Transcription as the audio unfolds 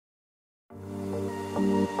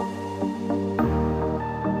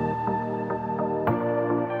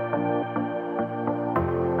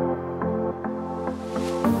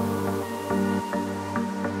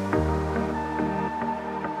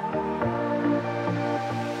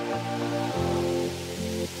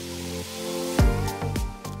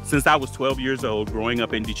Since I was 12 years old, growing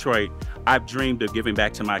up in Detroit, I've dreamed of giving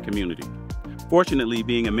back to my community. Fortunately,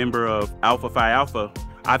 being a member of Alpha Phi Alpha,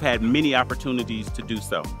 I've had many opportunities to do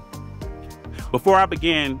so. Before I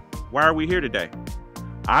begin, why are we here today?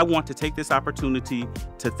 I want to take this opportunity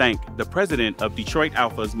to thank the president of Detroit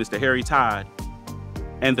Alphas, Mr. Harry Todd,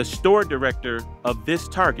 and the store director of this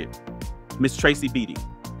Target, Ms. Tracy Beatty.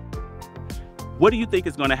 What do you think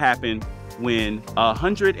is going to happen when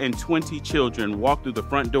 120 children walk through the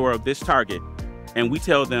front door of this Target and we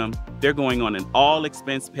tell them they're going on an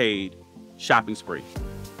all-expense-paid shopping spree?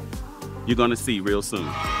 You're going to see real soon.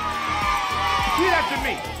 Repeat after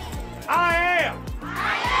me. I am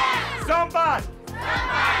somebody.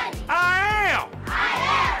 I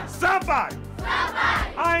am somebody.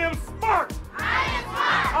 I am smart.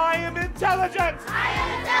 I am intelligent.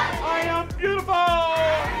 I am beautiful.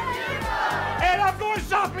 And I'm going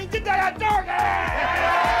shopping today at Target!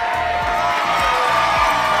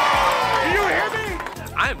 Do you hear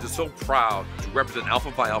me? I am just so proud to represent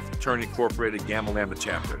Alpha Phi Alpha Fraternity Incorporated Gamma Lambda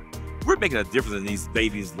chapter. We're making a difference in these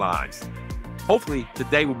babies' lives. Hopefully,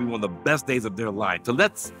 today will be one of the best days of their life to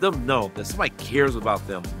let them know that somebody cares about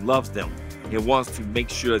them, loves them, and wants to make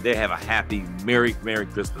sure they have a happy, Merry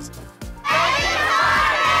Christmas.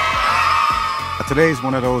 Today's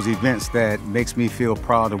one of those events that makes me feel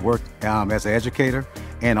proud to work as an educator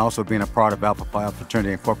and also being a part of Alpha Phi Alpha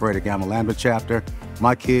Fraternity Incorporated Gamma Lambda chapter.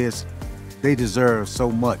 My kids, they deserve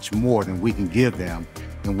so much more than we can give them.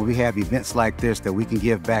 And when we have events like this that we can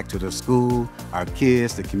give back to the school, our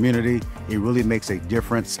kids, the community, it really makes a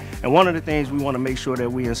difference. And one of the things we want to make sure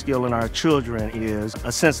that we instill in our children is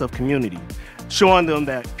a sense of community, showing them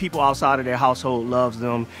that people outside of their household loves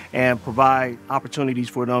them and provide opportunities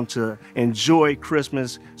for them to enjoy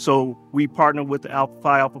Christmas. So we partner with the Alpha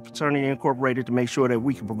Phi Alpha Fraternity Incorporated to make sure that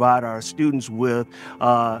we can provide our students with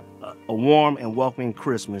a warm and welcoming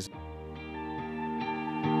Christmas.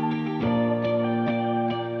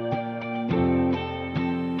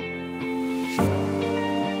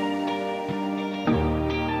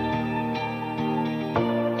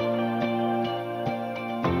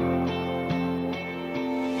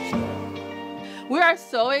 We are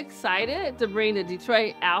so excited to bring the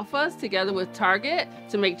Detroit Alphas together with Target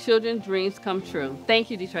to make children's dreams come true.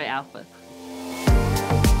 Thank you, Detroit Alphas.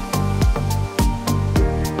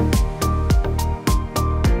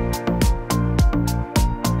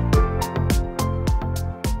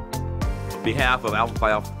 On behalf of Alpha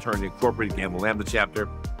Phi Alpha Fraternity Incorporated Gamma Lambda chapter,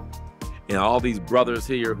 and all these brothers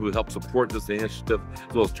here who help support this initiative,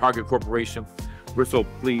 as well as Target Corporation, we're so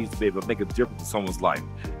pleased to be able to make a difference in someone's life.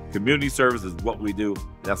 Community service is what we do.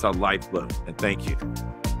 That's our lifeblood, and thank you.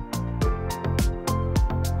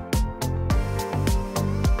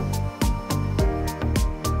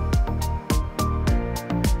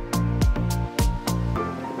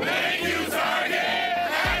 Thank you, Target!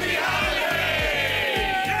 Happy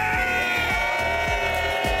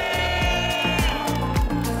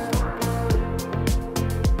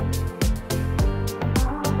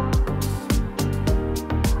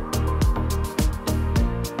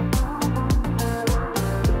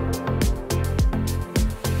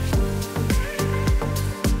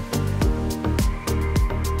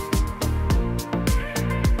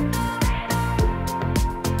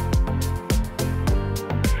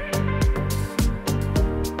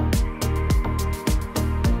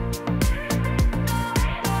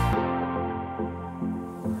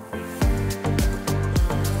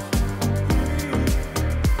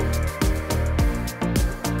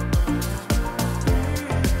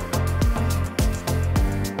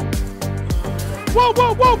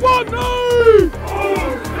Whoa, no!